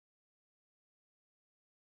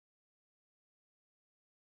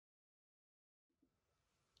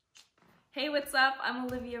Hey, what's up? I'm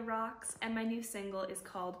Olivia Rox, and my new single is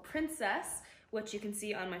called Princess, which you can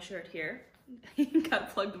see on my shirt here. Gotta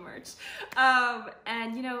plug the merch.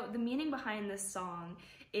 And you know, the meaning behind this song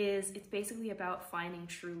is it's basically about finding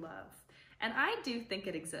true love. And I do think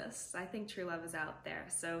it exists. I think true love is out there.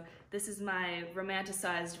 So this is my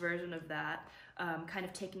romanticized version of that, kind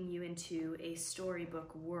of taking you into a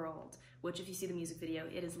storybook world, which if you see the music video,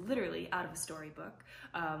 it is literally out of a storybook,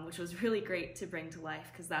 which was really great to bring to life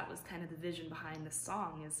because that was kind of the vision behind this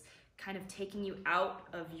song, is kind of taking you out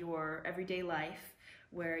of your everyday life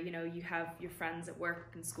where, you know, you have your friends at work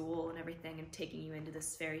and school and everything and taking you into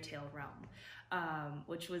this fairy tale realm,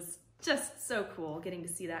 which was just so cool getting to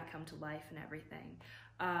see that come to life and everything.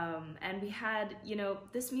 And we had, you know,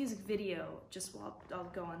 this music video, just while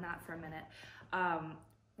I'll go on that for a minute,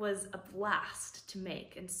 was a blast to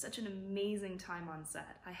make and such an amazing time on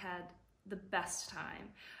set. I had the best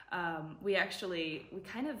time. We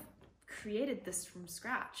kind of created this from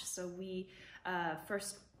scratch. So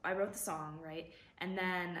I wrote the song, right? And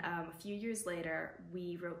then a few years later,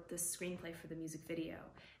 we wrote this screenplay for the music video.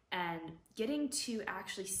 And getting to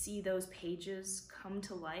actually see those pages come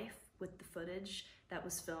to life with the footage that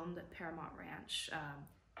was filmed at Paramount Ranch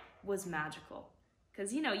was magical.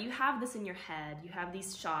 Because, you know, you have this in your head, you have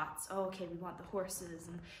these shots, oh, okay, we want the horses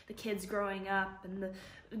and the kids growing up and the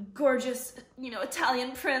gorgeous, you know,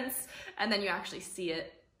 Italian prince, and then you actually see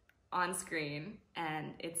it on screen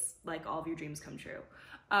and it's like all of your dreams come true.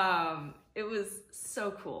 It was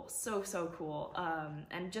so cool, so cool,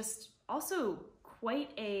 and just also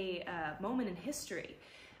quite a moment in history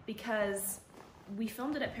because we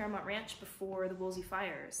filmed it at Paramount Ranch before the Woolsey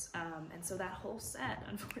fires, and so that whole set,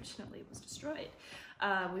 unfortunately, was destroyed.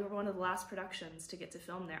 We were one of the last productions to get to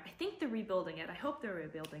film there. I think they're rebuilding it. I hope they're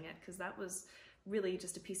rebuilding it because that was really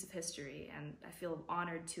just a piece of history, and I feel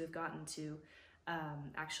honored to have gotten to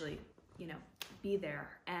actually, you know, be there.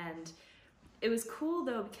 And it was cool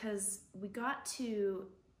though because we got to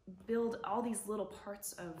build all these little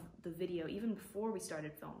parts of the video even before we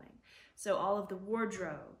started filming. So all of the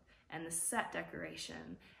wardrobe and the set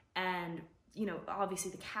decoration and, you know,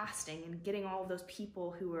 obviously the casting and getting all of those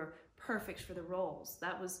people who were perfect for the roles.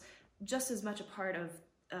 That was just as much a part of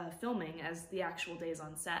filming as the actual days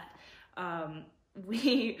on set.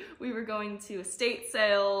 We were going to estate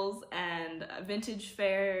sales and vintage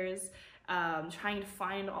fairs, trying to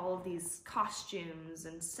find all of these costumes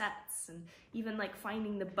and sets, and even like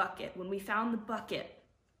finding the bucket. When we found the bucket,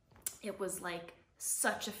 it was like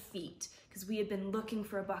such a feat because we had been looking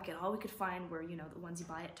for a bucket. All we could find were, you know, the ones you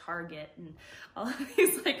buy at Target and all of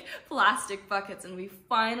these like plastic buckets, and we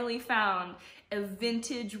finally found a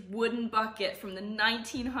vintage wooden bucket from the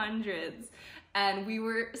 1900s. And we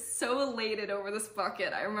were so elated over this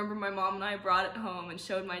bucket. I remember my mom and I brought it home and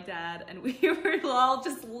showed my dad, and we were all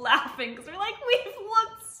just laughing because we're like, we've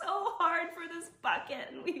looked so hard for this bucket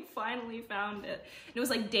and we finally found it. And it was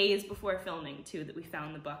like days before filming too that we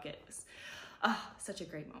found the bucket. It was such a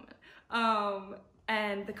great moment.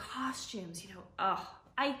 And the costumes, you know,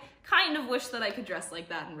 I kind of wish that I could dress like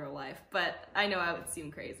that in real life, but I know I would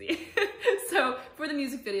seem crazy. So for the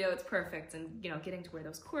music video, it's perfect. And, you know, getting to wear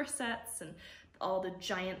those corsets and all the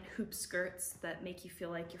giant hoop skirts that make you feel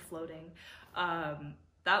like you're floating.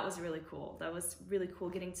 That was really cool. That was really cool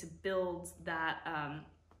getting to build that,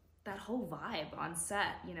 that whole vibe on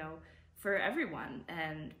set, you know, for everyone,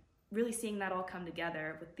 and really seeing that all come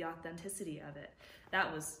together with the authenticity of it.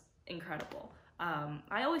 That was incredible.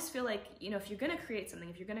 I always feel like, you know, if you're gonna create something,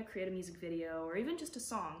 if you're gonna create a music video or even just a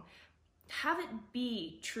song, have it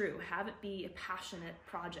be true, have it be a passionate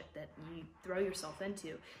project that you throw yourself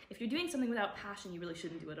into. If you're doing something without passion, you really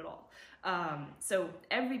shouldn't do it at all. So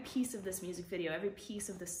every piece of this music video, every piece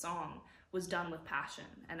of this song was done with passion,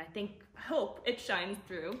 and I hope it shines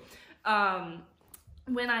through.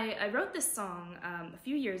 When I wrote this song a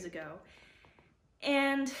few years ago,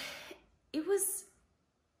 and it was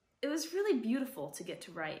really beautiful to get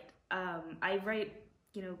to write. I write,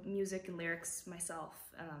 you know, music and lyrics myself,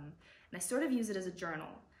 and I sort of use it as a journal.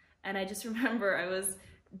 And I just remember I was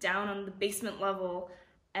down on the basement level,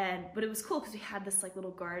 but it was cool because we had this like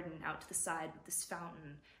little garden out to the side with this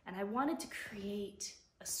fountain, and I wanted to create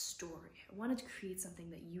a story. I wanted to create something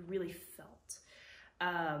that you really felt.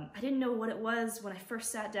 I didn't know what it was when I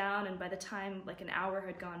first sat down, and by the time like an hour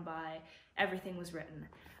had gone by, everything was written.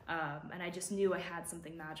 And I just knew I had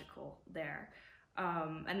something magical there.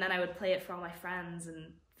 And then I would play it for all my friends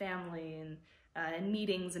and family and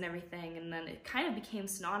meetings and everything, and then it kind of became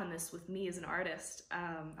synonymous with me as an artist.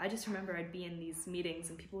 I just remember I'd be in these meetings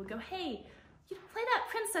and people would go, hey, you play that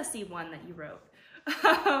princessy one that you wrote.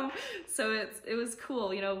 So it was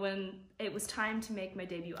cool, you know, when it was time to make my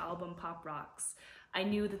debut album, PopRox, I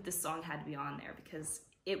knew that this song had to be on there because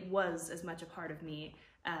it was as much a part of me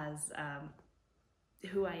as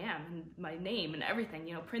who I am and my name and everything,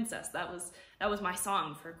 you know, Princess. That was my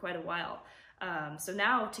song for quite a while. So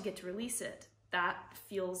now to get to release it, that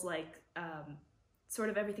feels like sort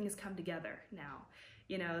of everything has come together now.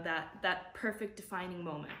 You know, that perfect defining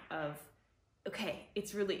moment of, okay,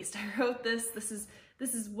 it's released. I wrote this. This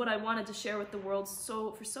is what I wanted to share with the world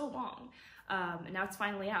for so long, and now it's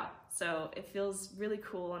finally out. So it feels really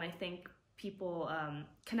cool, and I think people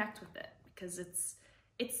connect with it because it's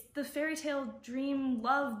the fairy tale dream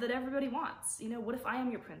love that everybody wants. You know, what if I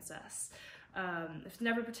am your princess? If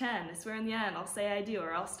never pretend, I swear in the end I'll say I do,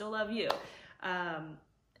 or I'll still love you.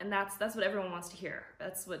 And that's what everyone wants to hear.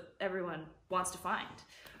 That's what everyone wants to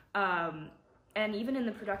find. And even in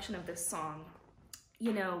the production of this song,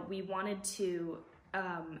 you know, we wanted to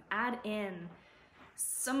add in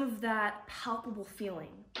some of that palpable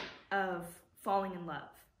feeling of falling in love.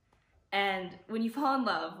 And when you fall in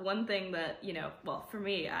love, one thing that, you know, well, for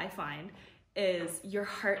me, I find, is your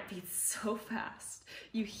heart beats so fast.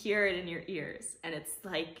 You hear it in your ears, and it's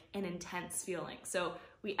like an intense feeling. So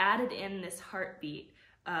we added in this heartbeat,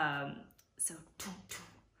 so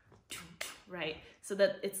right? So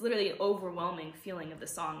that it's literally an overwhelming feeling of the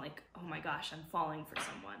song, like, oh my gosh, I'm falling for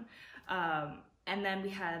someone. And then we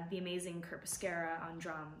had the amazing Curt Bisquera on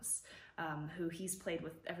drums, who he's played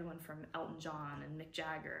with everyone from Elton John and Mick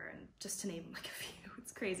Jagger, and just to name like a few,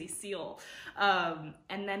 it's crazy, Seal.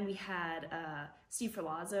 And then we had Steve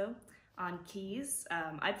Ferlazzo on keys.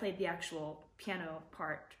 I played the actual piano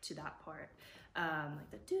part to that part.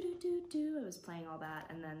 Like the do-do-do-do, I was playing all that,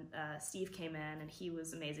 and then Steve came in, and he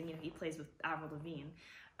was amazing. You know, he plays with Avril Lavigne.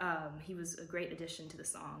 He was a great addition to the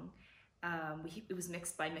song. It was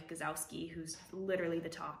mixed by Mick Guzauski, who's literally the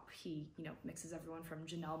top. He, you know, mixes everyone from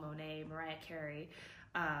Jeanelle Monae, Mariah,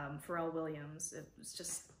 Pharrell Williams. It was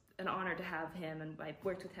just an honor to have him, and I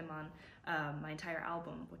worked with him on my entire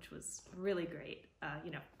album, which was really great.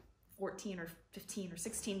 You know, 14 or 15 or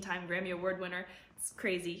 16-time Grammy Award winner. It's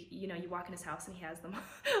crazy. You know, you walk in his house and he has them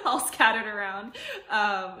all scattered around.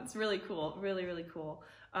 It's really cool, really, really cool.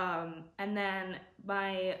 And then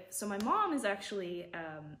my mom is actually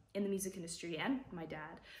in the music industry, and my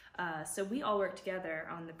dad. So we all worked together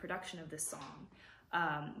on the production of this song,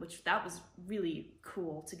 which that was really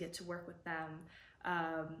cool to get to work with them.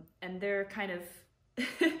 And they're kind of,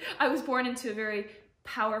 I was born into a very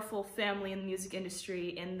powerful family in the music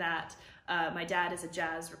industry in that my dad is a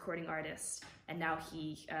jazz recording artist, and now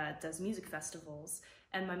he does music festivals.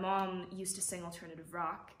 And my mom used to sing alternative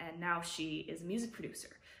rock, and now she is a music producer.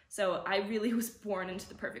 So I really was born into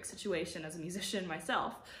the perfect situation as a musician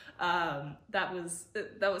myself. That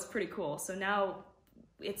was pretty cool. So now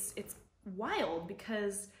it's wild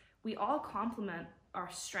because we all complement our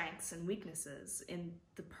strengths and weaknesses in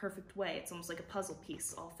the perfect way. It's almost like a puzzle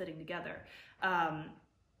piece all fitting together. And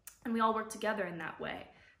we all work together in that way.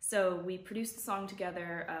 So we produced the song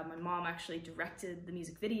together. My mom actually directed the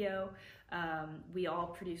music video. We all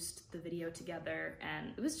produced the video together,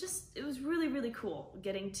 and it was really, really cool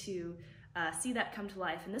getting to see that come to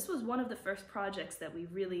life. And this was one of the first projects that we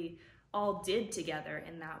really all did together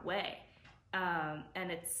in that way.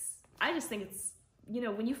 And I just think it's, you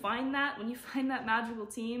know, when you find that magical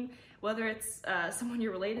team, whether it's someone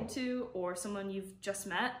you're related to or someone you've just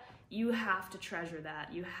met, you have to treasure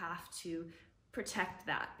that. You have to protect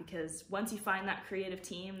that, because once you find that creative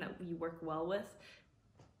team that you work well with,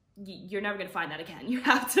 you're never going to find that again. You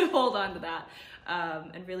have to hold on to that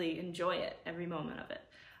and really enjoy it, every moment of it.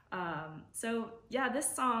 So yeah,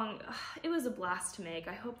 this song, it was a blast to make.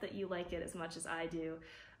 I hope that you like it as much as I do.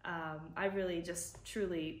 I really just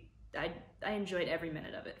truly, I enjoyed every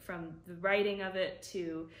minute of it, from the writing of it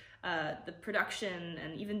to the production,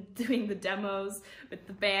 and even doing the demos with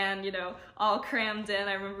the band, you know, all crammed in.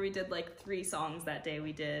 I remember we did like 3 songs that day.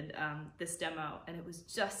 We did this demo, and it was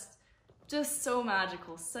just so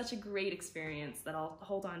magical, such a great experience that I'll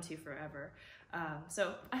hold on to forever.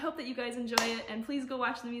 So I hope that you guys enjoy it, and please go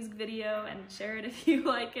watch the music video and share it if you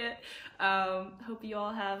like it. Hope you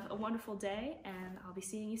all have a wonderful day, and I'll be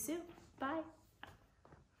seeing you soon. Bye.